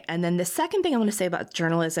happening. And then the second thing I want to say about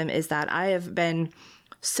journalism is that I have been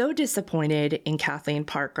so disappointed in Kathleen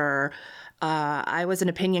Parker. I was an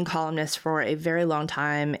opinion columnist for a very long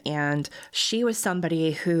time, and she was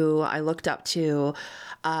somebody who I looked up to.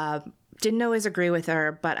 Didn't always agree with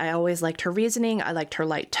her, but I always liked her reasoning. I liked her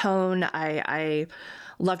light tone. I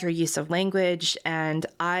loved her use of language, and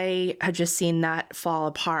I had just seen that fall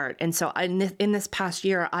apart. And so in this past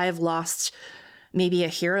year, I've lost maybe a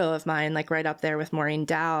hero of mine, like right up there with Maureen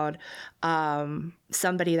Dowd,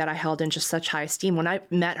 somebody that I held in just such high esteem. When I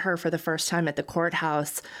met her for the first time at the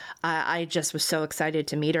courthouse, I just was so excited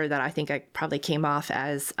to meet her that I think I probably came off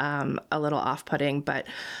as a little off-putting, but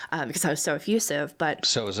because I was so effusive. But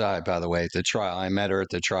so was I, by the way, at the trial. I met her at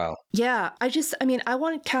the trial. Yeah, I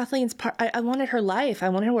wanted Kathleen's part. I wanted her life. I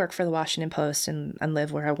wanted to work for the Washington Post and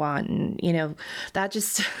live where I want. And, you know, that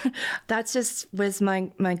just was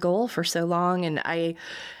my goal for so long. And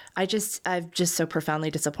I'm just so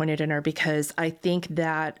profoundly disappointed in her, because I think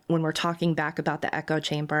that when we're talking back about the echo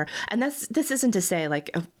chamber, and this isn't to say,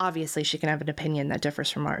 like, obviously she can have an opinion that differs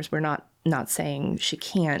from ours. We're not saying she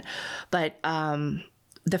can't, but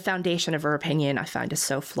the foundation of her opinion I find is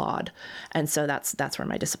so flawed. And so that's where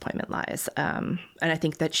my disappointment lies. And I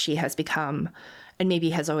think that she has become, and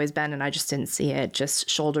maybe has always been, and I just didn't see it, just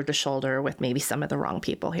shoulder to shoulder with maybe some of the wrong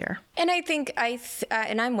people here. And I think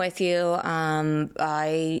and I'm with you.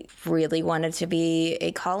 I really wanted to be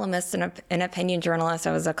a columnist and an opinion journalist.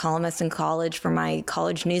 I was a columnist in college for my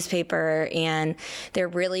college newspaper, and there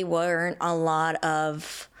really weren't a lot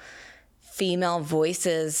of female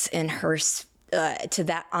voices in her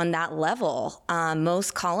on that level.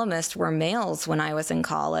 Most columnists were males when I was in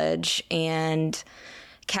college, and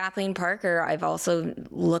Kathleen Parker, I've also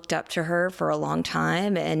looked up to her for a long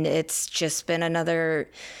time, and it's just been another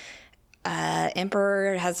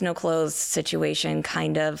emperor has no clothes situation,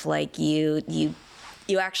 kind of like you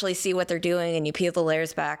actually see what they're doing and you peel the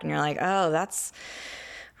layers back and you're like, oh, that's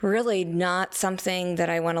really not something that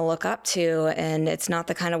I want to look up to, and it's not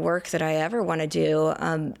the kind of work that I ever want to do.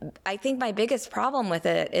 I think my biggest problem with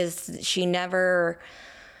it is she's never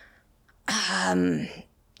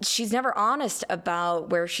honest about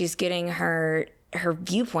where she's getting her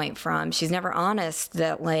viewpoint from. She's never honest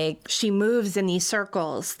that, like, she moves in these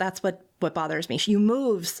circles. That's what bothers me. She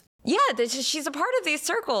moves. Yeah, she's a part of these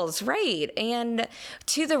circles, right? And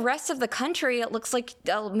to the rest of the country, it looks like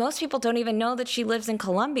most people don't even know that she lives in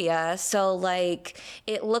Colombia. So, like,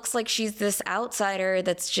 it looks like she's this outsider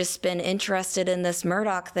that's just been interested in this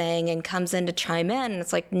Murdaugh thing and comes in to chime in. And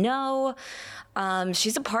it's like, no,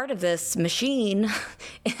 she's a part of this machine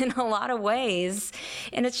in a lot of ways.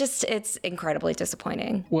 And it's incredibly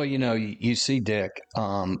disappointing. Well, you know, you see Dick,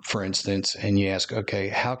 for instance, and you ask, okay,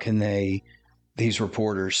 how can these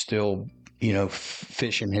reporters still, you know,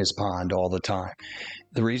 fish in his pond all the time?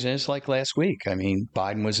 The reason is, like last week, I mean,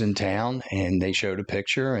 Biden was in town and they showed a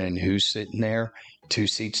picture, and who's sitting there 2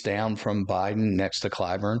 seats down from Biden next to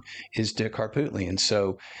Clyburn is Dick Harpootlian.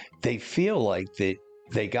 So they feel like that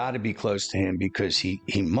they got to be close to him because he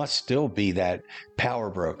must still be that power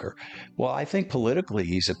broker. Well, I think politically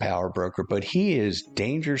he's a power broker, but he is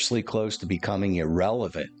dangerously close to becoming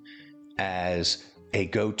irrelevant as a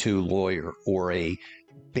go-to lawyer or a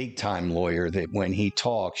big-time lawyer that when he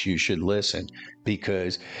talks, you should listen,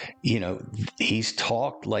 because, you know, he's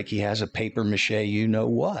talked like he has a paper mache, you know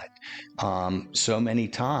what, so many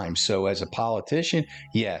times. So as a politician,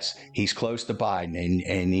 yes, he's close to Biden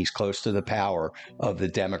and he's close to the power of the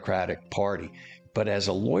Democratic Party. But as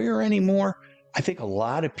a lawyer anymore, I think a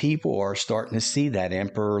lot of people are starting to see that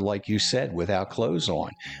emperor, like you said, without clothes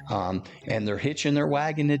on. And they're hitching their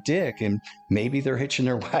wagon to Dick. And maybe they're hitching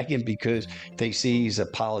their wagon because they see he's a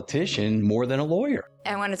politician more than a lawyer.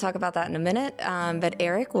 I want to talk about that in a minute. But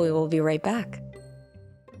Eric, we will be right back.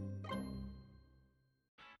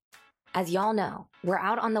 As y'all know, we're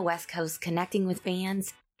out on the West Coast connecting with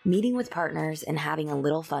fans, meeting with partners, and having a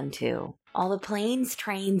little fun too. All the planes,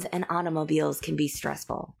 trains, and automobiles can be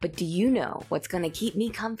stressful, but do you know what's going to keep me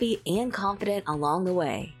comfy and confident along the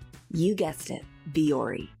way? You guessed it,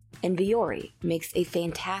 Vuori. And Vuori makes a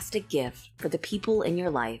fantastic gift for the people in your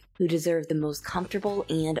life who deserve the most comfortable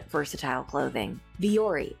and versatile clothing.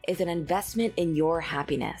 Vuori is an investment in your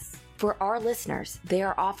happiness. For our listeners, they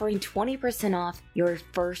are offering 20% off your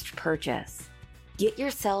first purchase. Get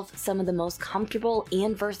yourself some of the most comfortable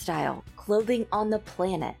and versatile clothing on the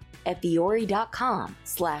planet at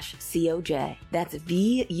vuori.com/COJ. That's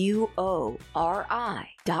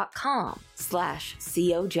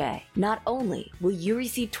VUORI.com/COJ. Not only will you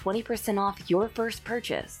receive 20% off your first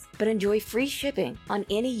purchase, but enjoy free shipping on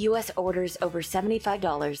any U.S. orders over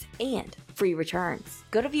 $75 and free returns.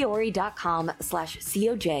 Go to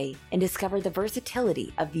vuori.com/COJ and discover the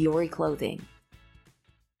versatility of Vuori clothing.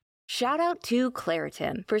 Shout out to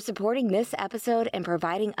Claritin for supporting this episode and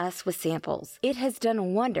providing us with samples. It has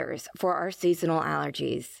done wonders for our seasonal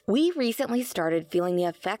allergies. We recently started feeling the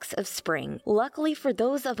effects of spring. Luckily for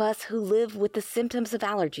those of us who live with the symptoms of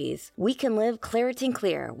allergies, we can live Claritin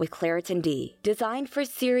Clear with Claritin D. Designed for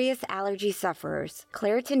serious allergy sufferers,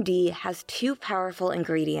 Claritin D has 2 powerful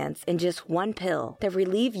ingredients in just 1 pill that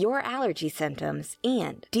relieve your allergy symptoms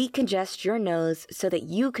and decongest your nose so that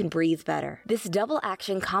you can breathe better. This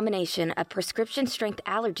double-action combination of prescription-strength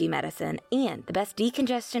allergy medicine and the best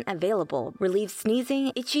decongestant available relieves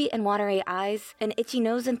sneezing, itchy and watery eyes, an itchy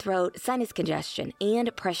nose and throat, sinus congestion,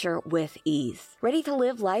 and pressure with ease. Ready to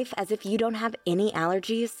live life as if you don't have any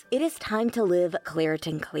allergies? It is time to live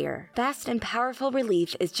Claritin Clear. Fast and powerful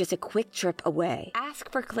relief is just a quick trip away.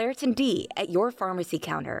 Ask for Claritin D at your pharmacy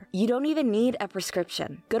counter. You don't even need a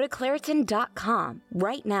prescription. Go to Claritin.com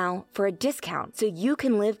right now for a discount so you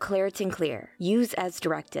can live Claritin Clear. Use as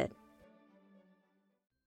directed.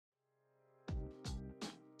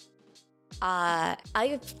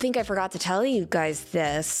 I think I forgot to tell you guys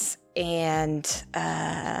this, and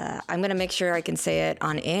I'm going to make sure I can say it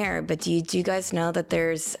on air, but do you guys know that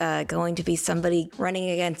there's going to be somebody running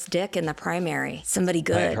against Dick in the primary? Somebody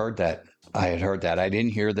good. I had heard that. I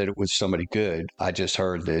didn't hear that it was somebody good. I just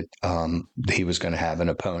heard that he was going to have an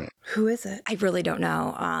opponent. Who is it? I really don't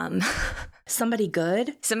know. Somebody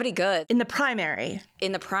good? Somebody good. In the primary?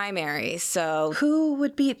 In the primary, so... Who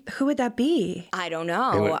would that be? I don't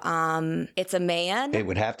know. It's a man. It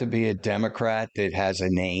would have to be a Democrat that has a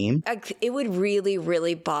name. It would really,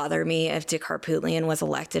 really bother me if Dick Harpootlian was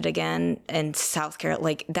elected again in South Carolina.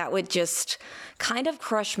 Like, that would just kind of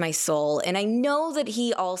crush my soul. And I know that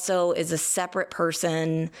he also is a separate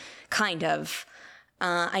person, kind of.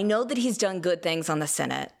 I know that he's done good things on the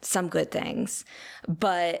Senate, some good things,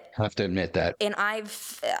 but I have to admit that. And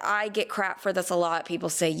I get crap for this a lot. People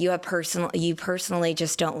say you personally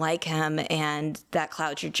just don't like him, and that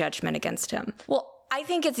clouds your judgment against him. Well, I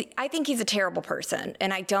think he's a terrible person,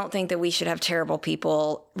 and I don't think that we should have terrible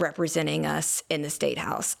people representing us in the State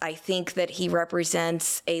House. I think that he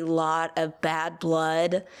represents a lot of bad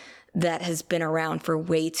blood that has been around for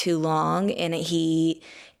way too long, and he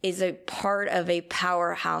is a part of a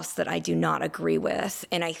powerhouse that I do not agree with.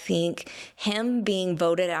 And I think him being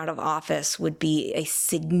voted out of office would be a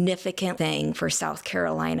significant thing for South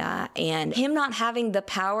Carolina. And him not having the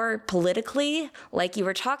power politically, like you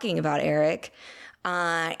were talking about, Eric,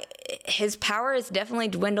 his power has definitely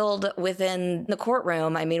dwindled within the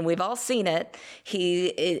courtroom. I mean, we've all seen it.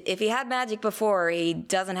 If he had magic before, he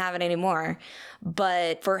doesn't have it anymore.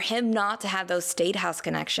 But for him not to have those state house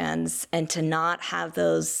connections and to not have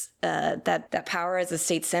those that power as a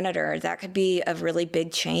state senator, that could be a really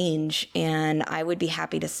big change, and I would be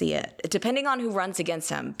happy to see it, depending on who runs against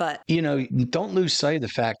him. But don't lose sight of the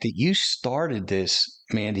fact that you started this,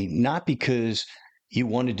 Mandy, not because you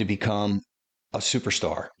wanted to become a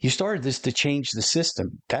superstar. You started this to change the system.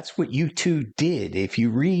 That's what you two did. If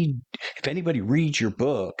anybody reads your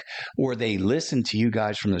book or they listen to you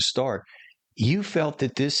guys from the start, you felt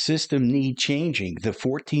that this system need changing. The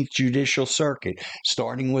 14th Judicial Circuit,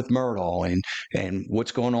 starting with Murdaugh and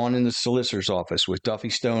what's going on in the solicitor's office with Duffy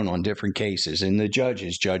Stone on different cases, and the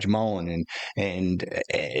judges, Judge Mullen and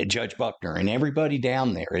Judge Buckner, and everybody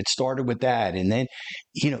down there. It started with that. And then,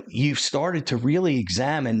 you've started to really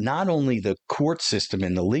examine not only the court system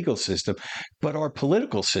and the legal system, but our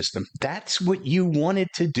political system. That's what you wanted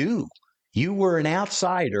to do. You were an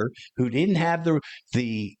outsider who didn't have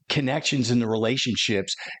the connections and the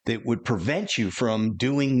relationships that would prevent you from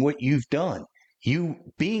doing what you've done. You,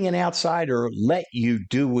 being an outsider, let you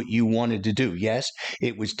do what you wanted to do. Yes,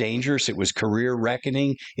 it was dangerous. It was career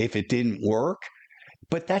reckoning if it didn't work.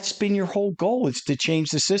 But that's been your whole goal, is to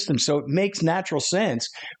change the system. So it makes natural sense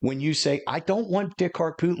when you say, I don't want Dick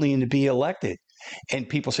Harpootlian to be elected. And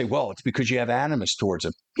people say, well, it's because you have animus towards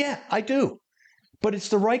him. Yeah, I do. But it's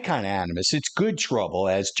the right kind of animus. It's good trouble,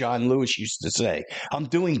 as John Lewis used to say. I'm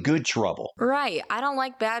doing good trouble. Right. I don't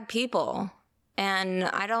like bad people. And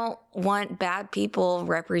I don't want bad people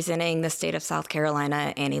representing the state of South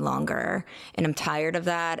Carolina any longer. And I'm tired of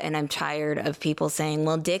that. And I'm tired of people saying,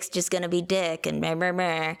 well, Dick's just going to be Dick and blah, blah,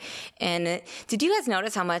 blah. And did you guys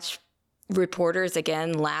notice how much reporters,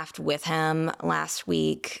 again, laughed with him last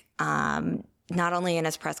week? Not only in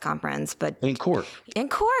his press conference, but in court.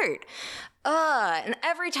 And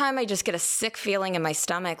every time I just get a sick feeling in my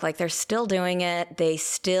stomach, like they're still doing it. They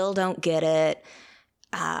still don't get it.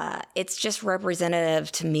 It's just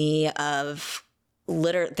representative to me of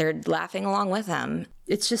they're laughing along with him.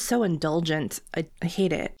 It's just so indulgent. I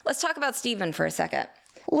hate it. Let's talk about Stephen for a second.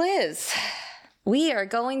 Liz, We are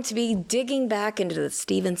going to be digging back into the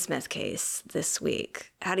Stephen Smith case this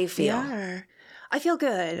week. How do you feel? Yeah. I feel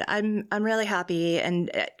good. I'm really happy.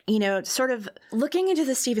 And, you know, sort of looking into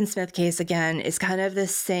the Stephen Smith case again is kind of the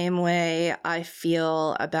same way I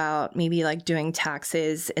feel about maybe like doing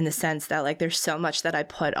taxes, in the sense that like there's so much that I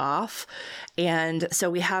put off. And so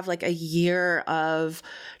we have like 2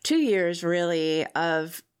 years really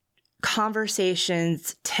of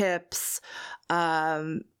conversations, tips,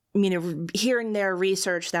 hearing their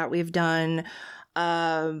research that we've done,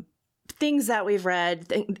 things that we've read,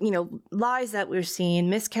 lies that we've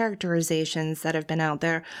seen, mischaracterizations that have been out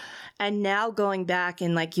there. And now going back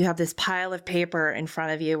and like you have this pile of paper in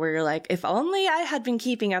front of you where you're like, if only I had been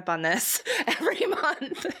keeping up on this every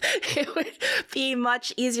month, it would be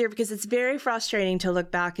much easier, because it's very frustrating to look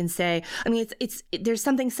back and say, I mean, there's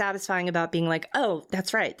something satisfying about being like, oh,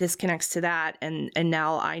 that's right, this connects to that. And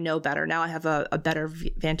now I know better. Now I have a better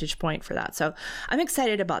vantage point for that. So I'm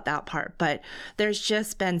excited about that part, but there's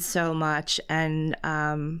just been so much. And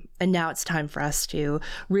now it's time for us to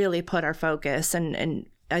really put our focus, and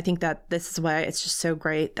I think that this is why it's just so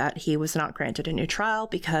great that he was not granted a new trial,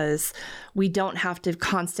 because we don't have to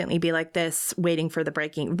constantly be like this, waiting for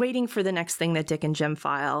the next thing that Dick and Jim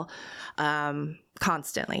file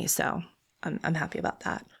constantly. So I'm happy about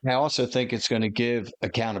that. I also think it's going to give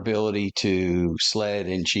accountability to SLED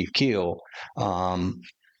and Chief Keel,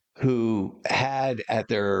 who had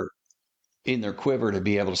in their quiver to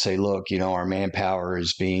be able to say, look, our manpower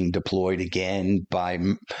is being deployed again by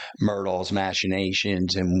Murdaugh's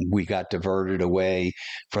machinations, and we got diverted away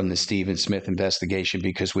from the Stephen Smith investigation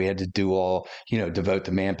because we had to devote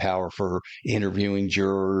the manpower for interviewing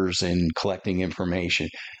jurors and collecting information.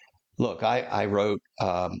 Look, I wrote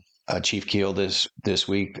Chief Keel this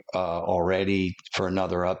week already for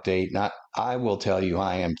another update. And I will tell you,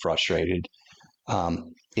 I am frustrated.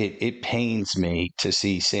 It pains me to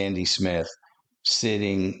see Sandy Smith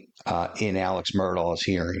sitting in Alex Murdaugh's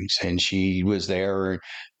hearings, and she was there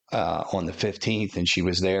on the 15th, and she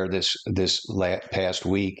was there this past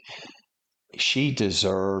week. She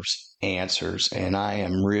deserves answers, and I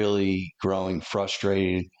am really growing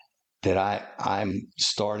frustrated that I'm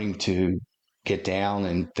starting to get down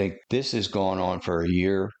and think this has gone on for a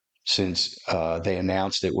year since they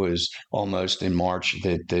announced it was almost in March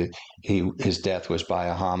that his death was by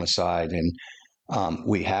a homicide. And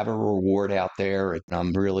we have a reward out there. And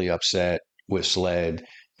I'm really upset with SLED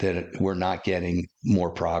that we're not getting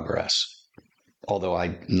more progress. Although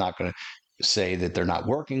I'm not going to say that they're not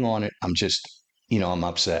working on it. I'm just, I'm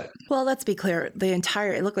upset. Well, let's be clear.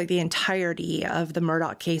 It looked like the entirety of the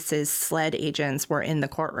Murdaugh case's SLED agents were in the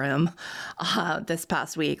courtroom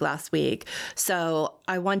last week. So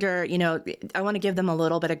I wonder, I want to give them a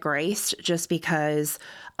little bit of grace, just because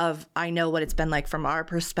I know what it's been like from our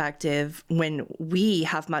perspective when we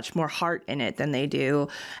have much more heart in it than they do,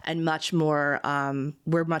 and much more,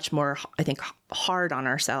 we're much more, I think, hard on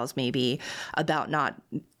ourselves maybe about not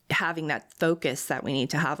having that focus that we need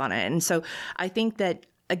to have on it. And so I think that,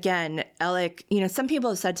 again, Alec, some people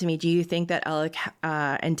have said to me, do you think that Alec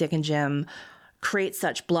and Dick and Jim create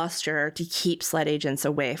such bluster to keep SLED agents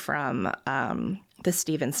away from the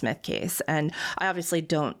Stephen Smith case? And I obviously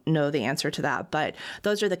don't know the answer to that, but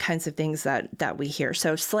those are the kinds of things that we hear.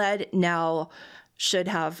 So SLED now should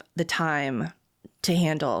have the time to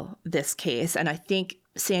handle this case. And I think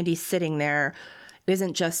Sandy sitting there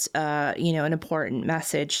isn't just, an important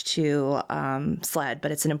message to SLED,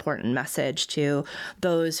 but it's an important message to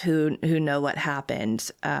those who know what happened.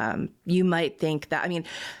 You might think that,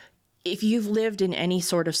 if you've lived in any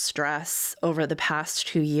sort of stress over the past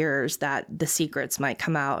 2 years that the secrets might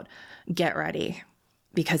come out, get ready,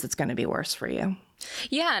 because it's going to be worse for you.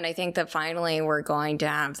 Yeah, and I think that finally we're going to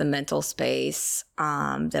have the mental space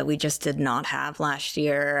that we just did not have last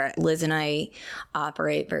year. Liz and I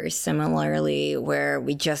operate very similarly, where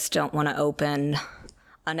we just don't want to open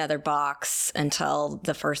another box until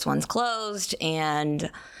the first one's closed,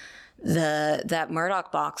 and that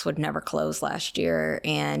Murdaugh box would never close last year,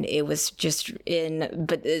 and it was just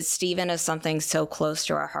but Stephen is something so close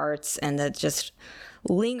to our hearts, and that just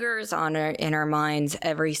lingers in our minds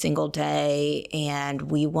every single day, and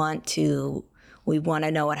we want to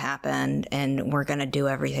know what happened, and we're going to do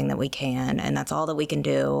everything that we can, and that's all that we can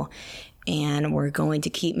do. And we're going to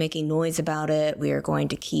keep making noise about it. We are going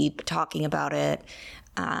to keep talking about it.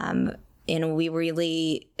 And we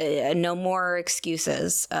really, no more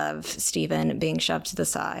excuses of Stephen being shoved to the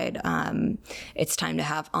side. It's time to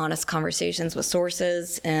have honest conversations with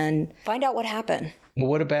sources and find out what happened. Well,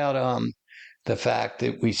 what about the fact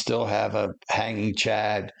that we still have a hanging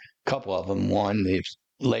Chad, couple of them. One,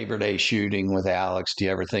 Labor Day shooting with Alex, do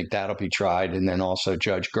you ever think that'll be tried? And then also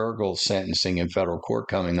Judge Gergel's sentencing in federal court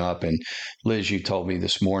coming up. And Liz, you told me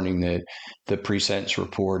this morning that the pre-sentence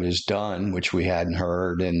report is done, which we hadn't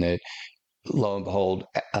heard, and that lo and behold,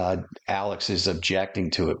 Alex is objecting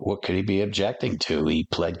to it. What could he be objecting to? He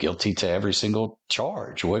pled guilty to every single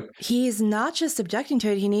charge. What? He's not just objecting to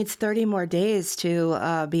it. He needs 30 more days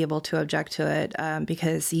to be able to object to it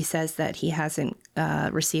because he says that he hasn't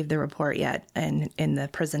received the report yet in the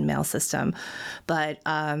prison mail system. But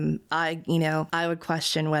I would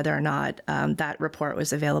question whether or not that report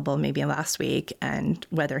was available maybe last week and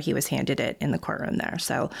whether he was handed it in the courtroom there.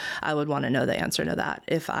 So I would want to know the answer to that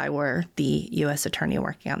if I were the U.S. attorney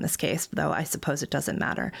working on this case, though I suppose it doesn't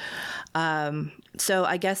matter. So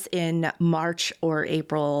I guess in March or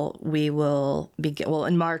April,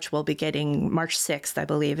 in March, we'll be getting March 6th, I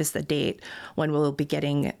believe, is the date when we'll be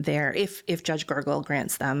getting there. If Judge Gergel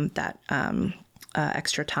grants them that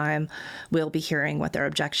extra time, we'll be hearing what their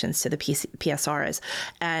objections to the PSR is.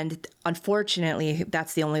 And unfortunately,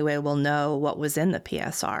 that's the only way we'll know what was in the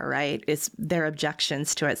PSR, right? It's their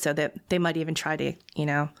objections to it, so that they might even try to,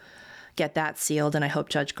 get that sealed. And I hope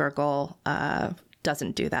Judge Gergel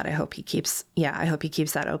doesn't do that. I hope he keeps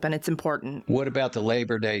that open. It's important. What about the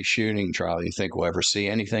Labor Day shooting trial? You think we'll ever see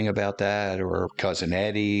anything about that, or Cousin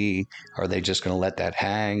Eddie? Are they just going to let that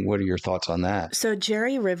hang? What are your thoughts on that? So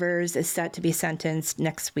Jerry Rivers is set to be sentenced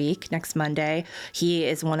next Monday. He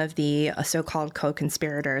is one of the so-called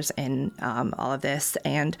co-conspirators in all of this.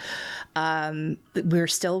 And we're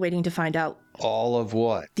still waiting to find out all of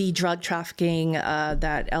what? The drug trafficking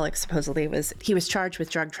that Alec supposedly was. He was charged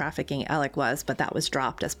with drug trafficking, Alec was, but that was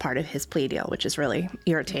dropped as part of his plea deal, which is really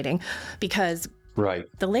irritating because right.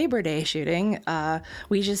 The Labor Day shooting,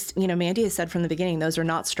 we just, Mandy has said from the beginning, those are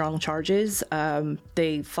not strong charges.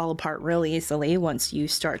 They fall apart really easily once you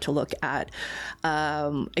start to look at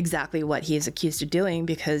exactly what he is accused of doing,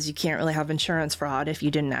 because you can't really have insurance fraud if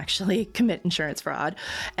you didn't actually commit insurance fraud.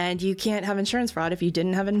 And you can't have insurance fraud if you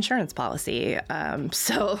didn't have an insurance policy.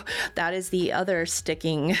 So that is the other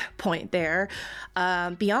sticking point there.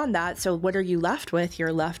 Beyond that, so what are you left with?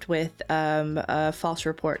 You're left with a false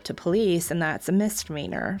report to police, and that's a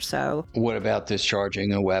misdemeanor. So what about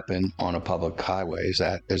discharging a weapon on a public highway?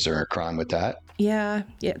 Is there a crime with that? Yeah,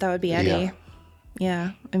 that would be Eddie.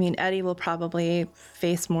 Yeah. I mean, Eddie will probably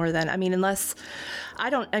face more than, I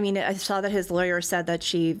saw that his lawyer said that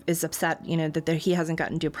she is upset, that he hasn't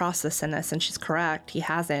gotten due process in this, and she's correct. He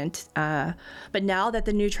hasn't. But now that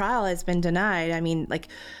the new trial has been denied,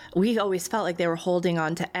 we always felt like they were holding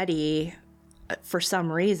on to Eddie for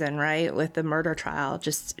some reason, right? With the murder trial,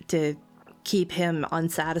 just to keep him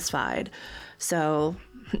unsatisfied. So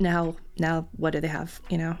now what do they have,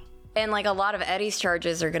 And a lot of Eddie's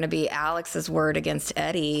charges are going to be Alex's word against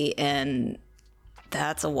Eddie, and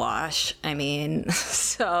that's a wash.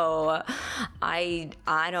 So I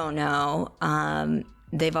don't know.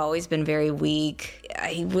 They've always been very weak.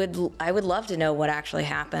 I would love to know what actually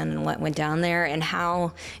happened and what went down there and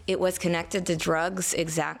how it was connected to drugs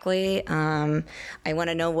exactly. I want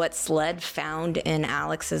to know what SLED found in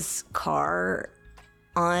Alex's car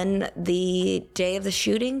on the day of the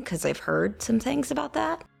shooting, because I've heard some things about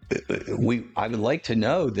that. I would like to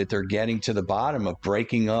know that they're getting to the bottom of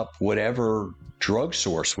breaking up whatever drug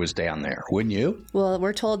source was down there, wouldn't you? Well,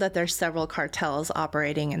 we're told that there's several cartels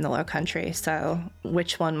operating in the Low Country. So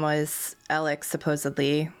which one was Alex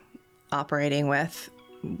supposedly operating with?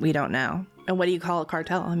 We don't know. And what do you call a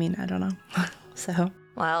cartel? I don't know. So,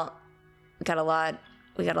 well, we got a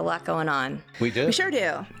lot going on. We do. We sure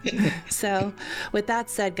do. So with that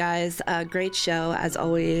said, guys, great show as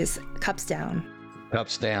always. Cups down.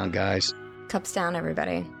 Cups down, guys. Cups down,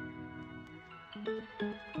 everybody.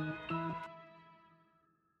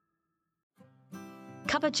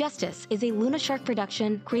 Cup of Justice is a Luna Shark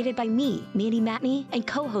production created by me, Mandy Matney, and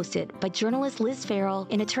co-hosted by journalist Liz Farrell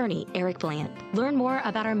and attorney Eric Bland. Learn more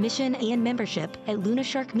about our mission and membership at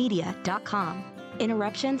lunasharkmedia.com.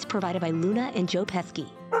 Interruptions provided by Luna and Joe Pesky.